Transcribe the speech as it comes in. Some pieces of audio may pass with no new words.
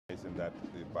In that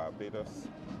the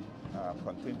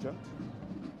contingent,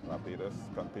 Barbados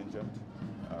contingent,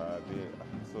 they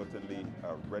certainly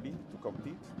are ready to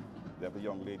compete. They have a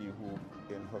young lady who,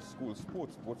 in her school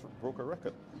sports, broke a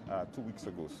record 2 weeks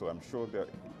ago. So I'm sure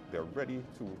they're ready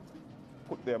to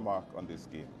put their mark on this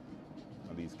game,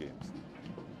 on these games.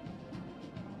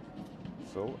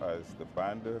 So as the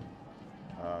band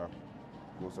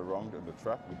goes around in the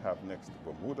track, we have next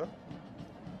Bermuda.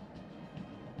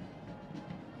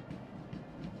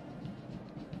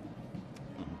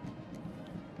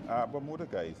 Bermuda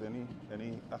guys,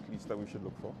 any athletes that we should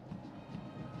look for?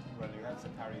 Well, you have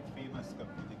Carifta famous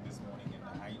competing this morning in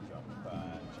the high jump,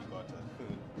 and she got a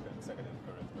third consecutive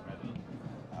Carifta medal.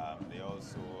 They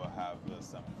also have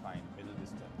some fine middle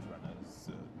distance runners,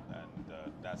 and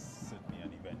that's certainly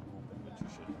an event group in which you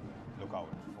should look out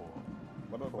for.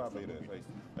 What about Barbados?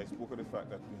 I spoke of the fact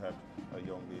that we had a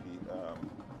young lady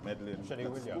medaling Shade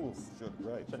at Williams. school.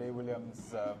 Right. Shade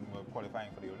Williams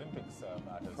qualifying for the Olympics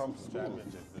at a From school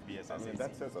championship, the BSSAC. I mean,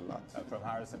 that says a lot. From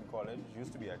Harrison College,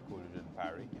 used to be at Coolidge and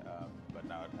Parry, but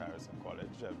now at Harrison College.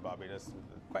 Barbados,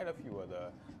 quite a few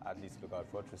other athletes to look out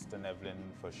for. Tristan Evelyn,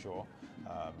 for sure,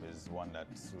 is one that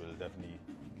will definitely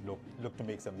look to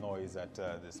make some noise at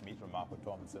this meet. From Marco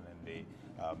Thompson in the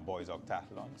boys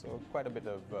octathlon. So quite a bit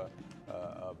of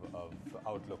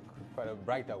outlook, quite a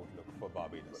bright outlook for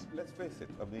Barbados. Let's face it,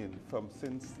 I mean,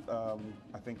 since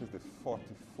I think it's the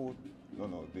 44th,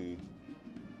 I'm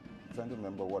trying to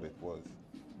remember what it was,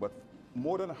 but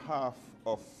more than half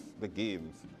of the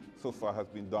games so far has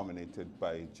been dominated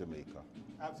by Jamaica.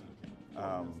 Absolutely.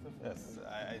 Yes,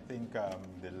 I think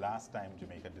the last time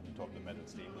Jamaica didn't top the medal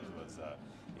tables was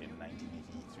in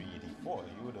 1983-84.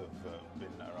 You would have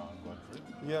been around, Godfrey.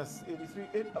 Yes, 83.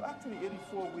 Actually,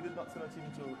 84 we did not send a team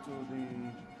to the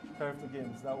Carifta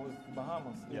Games. That was the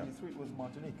Bahamas. 83 it was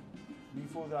Martinique.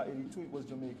 Before that, 82 it was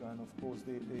Jamaica, and of course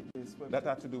they swept. That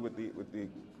had to do with the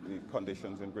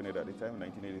conditions in Grenada at the time, in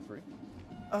 1983.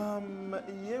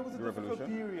 Yeah, it was a difficult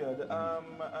Revolution? period,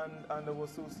 and the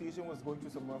association was going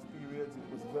through some rough periods. It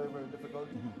was very, very difficult,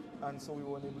 and so we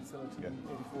weren't able to sell a team in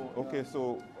 84. Okay,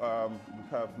 so we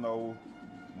have now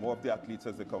more of the athletes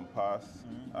as they come past.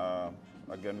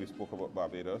 Again, we spoke about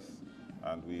Barbados,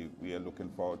 and we are looking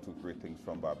forward to great things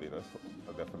from Barbados,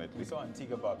 definitely. We saw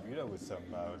Antigua Barbuda with some,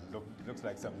 looks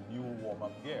like some new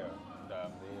warm-up gear.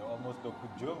 And, they almost look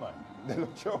German. They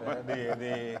look German.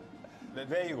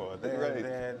 There you go. There Right.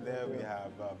 we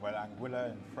have,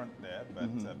 Anguilla in front there,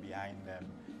 but behind them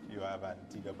you have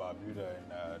Antigua Barbuda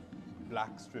in a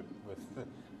black strip with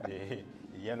the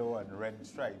yellow and red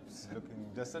stripes, looking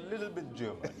just a little bit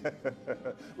German.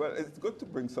 Well, it's good to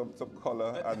bring some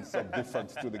color and some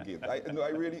difference to the game. I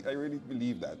really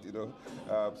believe that.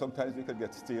 Sometimes we can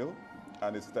get stale,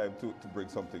 and it's time to bring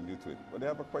something new to it. But they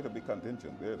have quite a big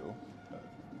contingent there, though.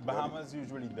 Bahamas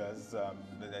usually does. I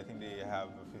think they have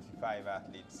 55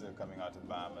 athletes coming out of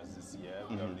Bahamas this year.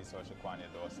 We already saw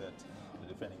Shaquania Dorset, the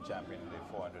defending champion of the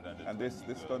 400 under 20 And this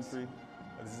country?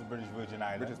 This is British Virgin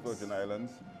Islands. British Virgin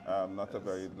Islands, not a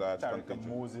very large Tarika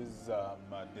contingent. Moses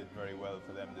did very well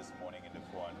for them this morning in the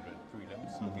 400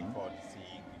 prelims. Looking forward to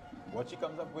seeing what she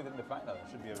comes up with in the final. It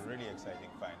should be a really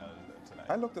exciting final tonight.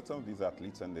 I looked at some of these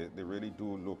athletes, and they really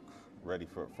do look ready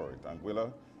for it.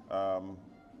 Anguilla,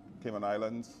 Cayman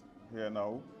Islands here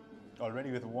now. Already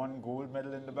with one gold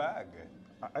medal in the bag.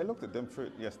 I looked at them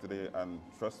yesterday, and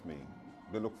trust me,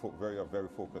 they look a very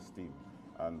focused team.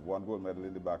 And one gold medal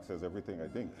in the back says everything, I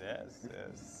think. Yes,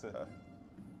 yes.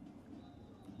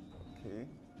 Okay.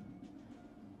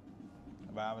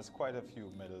 Bahamas quite a few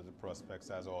medal prospects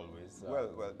as always. Well,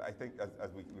 I think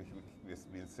as we've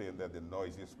been saying, they're the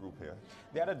noisiest group here.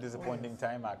 They had a disappointing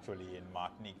time actually in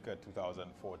Martinique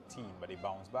 2014, but they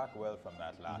bounced back well from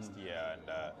that last year, and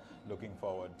looking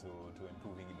forward to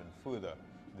improving even further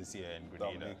this year in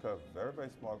Grenada. Dominica, very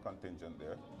small contingent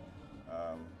there.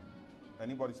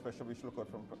 Anybody special we should look out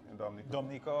in Dominica?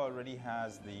 Dominica already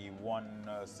has the one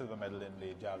silver medal in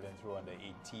the javelin throw under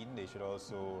 18. They should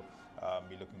also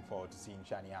be looking forward to seeing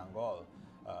Shani Angol.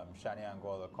 Shani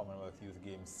Angol, a Commonwealth Youth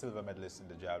Games silver medalist in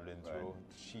the javelin throw.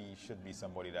 She should be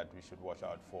somebody that we should watch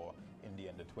out for in the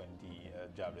under 20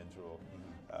 javelin throw.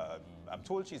 I'm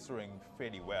told she's throwing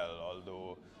fairly well,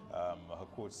 although her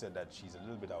coach said that she's a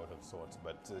little bit out of sorts,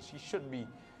 but she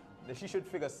should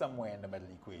figure somewhere in the medal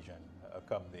equation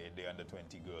come the under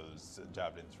 20 girls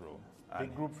javelin throw.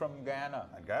 Big group from Guyana.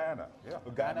 Guyana, yeah.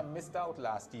 Guyana missed out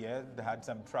last year. They had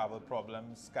some travel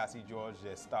problems. Cassie George,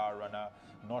 their star runner,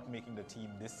 not making the team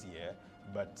this year.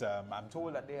 But I'm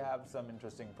told that they have some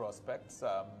interesting prospects.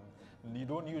 You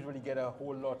don't usually get a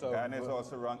whole lot of... And it's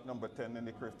also ranked number 10 in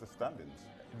the Carifta standings.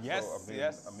 Yes, so,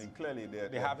 yes. I mean, clearly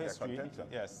they have history. Contention.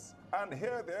 Yes. And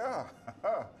here they are.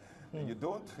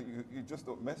 You just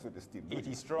don't mess with this team.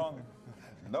 80 strong.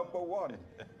 Number 1.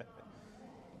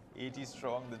 80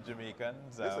 strong, the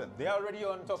Jamaicans. Listen, they're already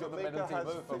on top of the medal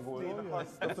table for gold.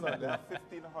 Definitely.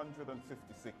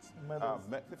 1,556 medals.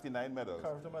 59 medals.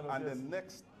 Medals, and yes. the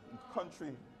next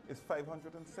country is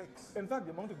 506. In fact,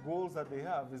 the amount of goals that they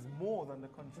have is more than the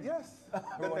country. Yes,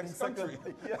 the next country.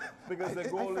 Yeah, because the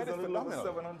goal is a little over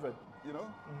 700. You know,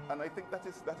 and I think that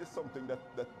is something that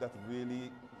really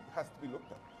has to be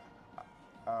looked at.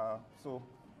 So,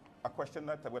 a question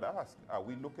that I would ask: are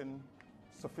we looking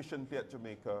sufficiently at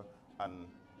Jamaica and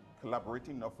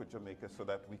collaborating enough with Jamaica so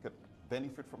that we could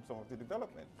benefit from some of the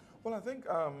development? Well, I think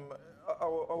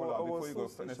before you go,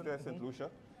 St. Lucia.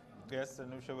 Yes, St.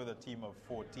 Lucia with a team of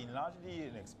 14, largely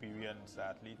inexperienced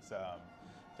athletes.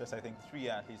 Just I think 3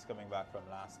 athletes coming back from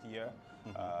last year.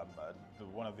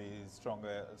 One of the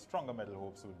stronger medal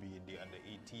hopes would be in the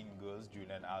under-18 girls,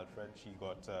 Julian Alfred. She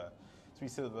got 3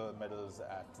 silver medals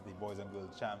at the boys and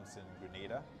girls champs in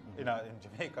Grenada, in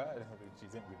Jamaica.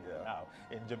 She's in Grenada now,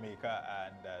 in Jamaica,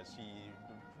 and she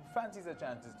fancies her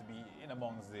chances to be in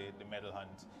amongst the medal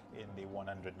hunt in the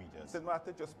 100 meters. St.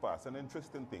 Martin just passed. An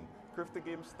interesting thing. Carifta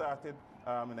Games started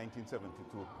in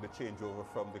 1972, the changeover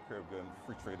from the Caribbean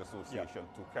Free Trade Association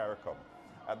to CARICOM.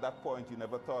 At that point, you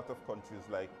never thought of countries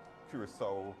like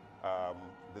Curacao,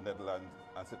 the Netherlands,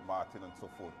 and St. Martin, and so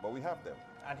forth. But we have them.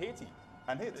 And Haiti.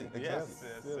 And Haiti, exactly. Yes.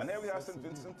 And here we have St.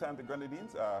 Vincent and the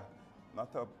Grenadines,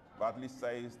 not a badly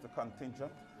sized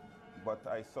contingent. But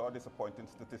I saw a disappointing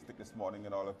statistic this morning.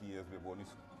 In all of the years,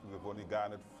 we've only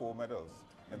garnered 4 medals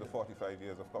in the 45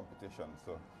 years of competition.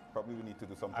 So probably we need to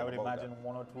do something about that. I would imagine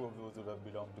 1 or 2 of those would have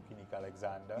belonged to Kinnick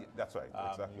Alexander. Yeah, that's right,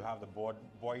 exactly. You have the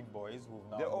Boyd boys who've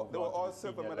now they were all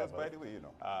silver medals, level. by the way, you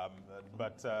know.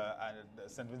 But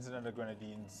St. Vincent and the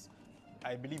Grenadines,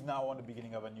 I believe now on the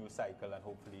beginning of a new cycle, and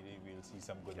hopefully we will see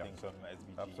some good things from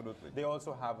SVG. Absolutely. They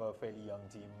also have a fairly young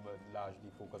team, but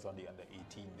largely focused on the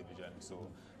under-18 division. So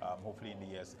hopefully in the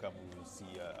years to come, we will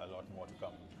see a lot more to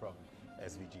come from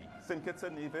SVG. St. Kitts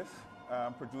and Nevis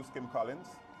produced Kim Collins,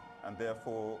 and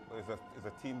therefore is a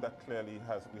team that clearly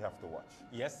we have to watch.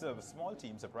 Yes, a small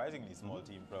team, surprisingly small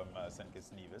team from St.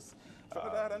 Kitts and Nevis.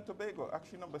 Trinidad and Tobago,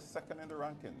 actually number 2nd in the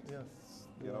rankings. Yes.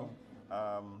 You know,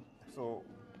 so.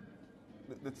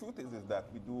 The truth is that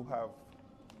we do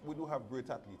have great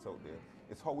athletes out there.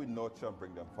 It's how we nurture and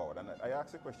bring them forward. And I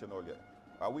asked a question earlier: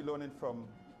 are we learning from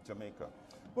Jamaica?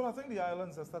 Well, I think the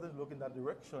islands are starting to look in that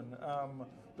direction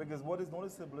because what is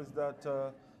noticeable is that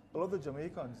a lot of the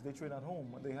Jamaicans, they train at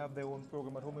home. They have their own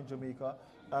program at home in Jamaica,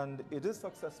 and it is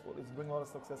successful. It's bringing a lot of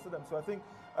success to them. So I think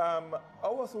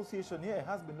our association here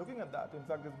has been looking at that. In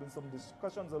fact, there's been some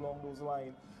discussions along those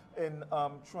lines in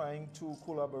trying to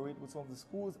collaborate with some of the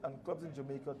schools and clubs in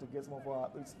Jamaica to get some of our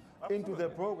athletes into their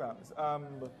programs.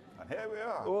 And here we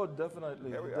are. Oh,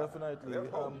 definitely, definitely.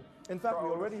 In fact, we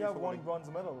already have 1 bronze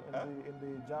medal in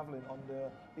the javelin on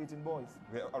the 18 boys.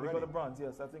 We got a bronze,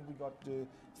 yes. I think we got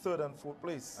 3rd and 4th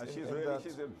place. And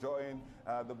she's enjoying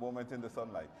the moment in the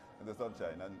sunlight, in the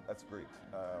sunshine, and that's great.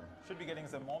 Should be getting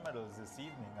some more medals this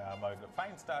evening. A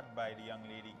fine start by the young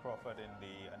lady Crawford in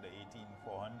the under-18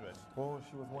 400. Oh,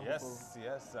 she was wonderful.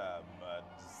 Yes.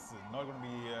 It's not going to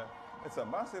be... it's a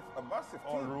massive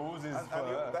all team. roses and for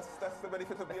her. That's the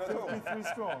benefit of being at home. 53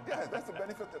 strong. Yeah, that's the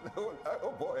benefit of the whole.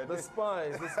 Oh boy. The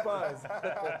spies.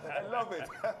 I love it.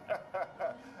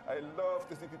 I love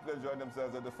to see people enjoying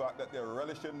themselves, and the fact that they're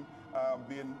relishing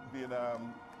being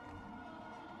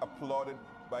applauded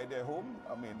by their home.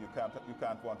 I mean, you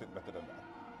can't want it better than that.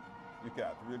 You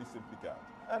can't, really simply can't.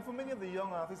 And for many of the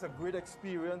young athletes, a great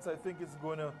experience. I think it's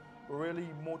going to really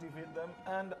motivate them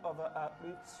and other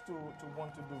athletes to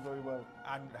want to do very well.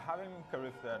 And having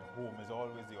Carifta at home is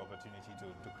always the opportunity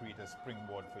to create a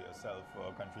springboard for yourself for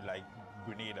a country like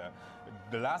Grenada.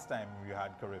 The last time you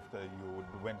had Carifta, you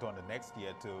went on the next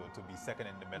year to be 2nd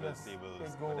in the medal table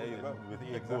with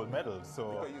 8 gold medals.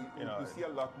 So you see a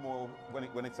lot more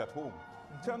when it's at home.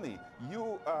 Tell me,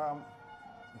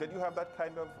 did you have that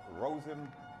kind of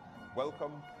rousing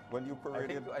welcome when you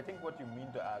paraded? I think what you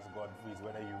mean to ask Godfrey is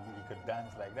whether he could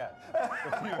dance like that.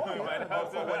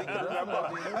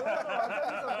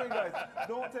 Guys,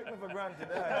 don't take me for granted.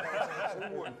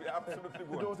 Absolutely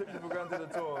would. Don't take me for granted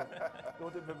at all.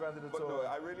 Don't take me for granted at all. No,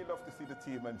 I really love to see the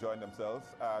team enjoying themselves.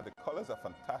 The colours are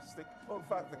fantastic. In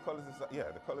fact, the colours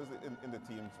in the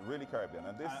teams really Caribbean.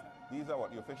 And these are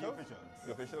what, the officials?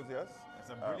 The officials, yes. It's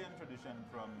a brilliant tradition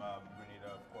from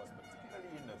Grenada, of course,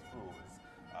 particularly in the throws.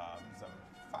 Some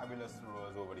fabulous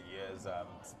throwers over the years,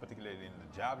 particularly in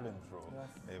the javelin throw. Yes.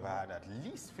 They've had at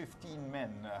least 15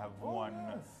 men have won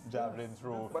javelin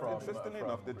throw But from interestingly from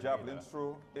enough, the Grenada. javelin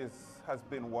throw has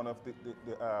been one of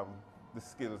the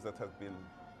skills that have been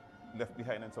left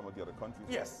behind in some of the other countries.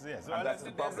 Yes, yes. And Well, that's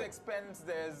the there's problem. expense,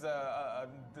 there's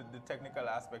the technical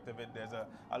aspect of it, there's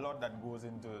a lot that goes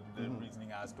into the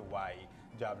reasoning as to why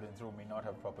javelin throw may not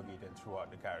have propagated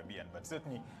throughout the Caribbean. But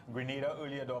certainly Grenada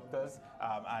early adopters,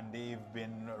 and they've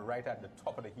been right at the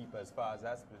top of the heap as far as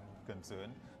that's been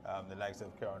concerned. The likes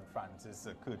of Karen Francis,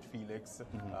 Kurt Felix,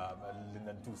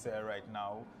 Lyndon Toussaint right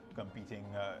now competing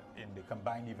in the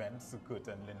combined events, Kurt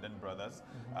and Lyndon brothers.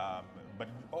 But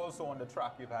also on the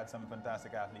track, you've had some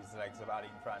fantastic athletes like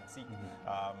Aline Francis.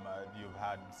 You've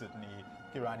had certainly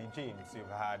Kirani James.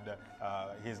 You've had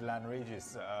Hazelan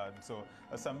Regis. So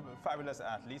some fabulous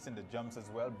athletes in the jumps as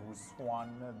well, Bruce Swan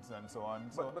and so on.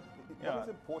 So, But what is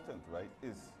important, right,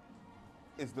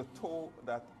 is the toll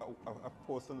that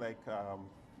a person like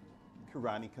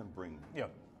Kirani can bring. Yeah.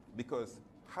 Because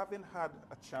having had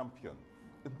a champion,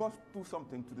 it must do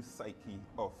something to the psyche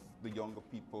of the younger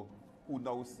people who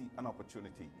now see an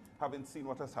opportunity, having seen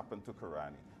what has happened to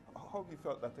Kirani. How have you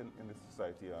felt that in this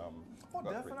society? Oh,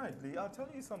 Godfrey? definitely. I'll tell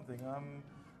you something.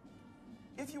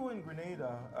 If you were in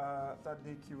Grenada that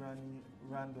day Kirani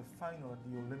ran the final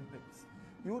at the Olympics,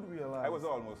 you would realize... I was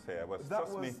almost here.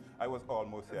 Trust me, I was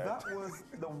almost here. That was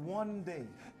the one day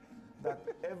that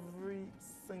every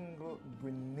single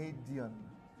Grenadian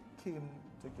came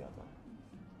together.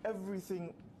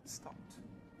 Everything stopped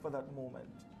for that moment.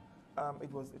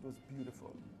 It was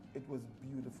beautiful. It was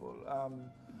beautiful.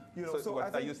 You know, so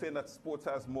are you saying that sports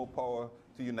has more power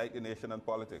to unite the nation than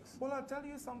politics? Well, I'll tell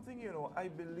you something, you know, I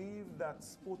believe that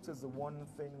sports is the one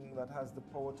thing that has the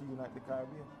power to unite the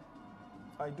Caribbean.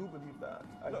 I do believe that.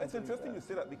 It's interesting you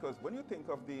say that, because when you think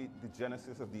of the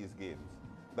genesis of these games,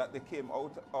 that they came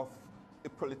out of a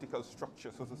political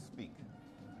structure, so to speak,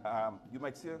 you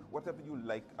might say whatever you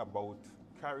like about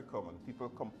CARICOM, and people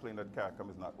complain that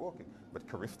CARICOM is not working, but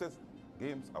Carifta's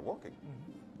games are working.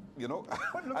 You know,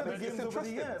 but look at the it's games over the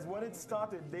interesting. years. When it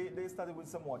started, they started with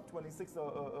somewhat 26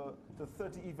 to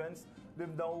 30 events.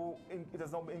 It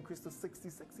has now been increased to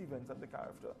 66 events at the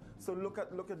Carifta. So look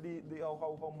at the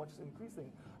how much it's increasing.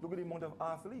 Look at the amount of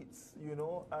athletes, you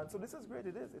know. And so this is great.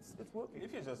 It is. It's working.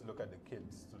 If you just look at the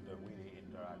kids, the way they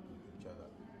interact with each other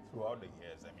throughout the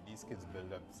years, I mean, these kids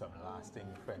build up some lasting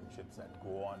friendships and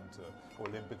go on to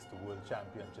Olympics, to World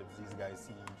Championships. These guys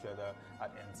see each other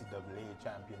at NCAA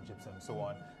championships and so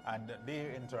on. And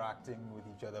they're interacting with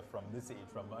each other from this age,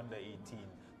 from under 18,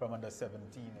 from under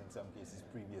 17 in some cases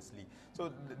previously.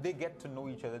 So they get to know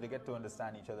each other, they get to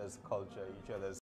understand each other's culture, each other's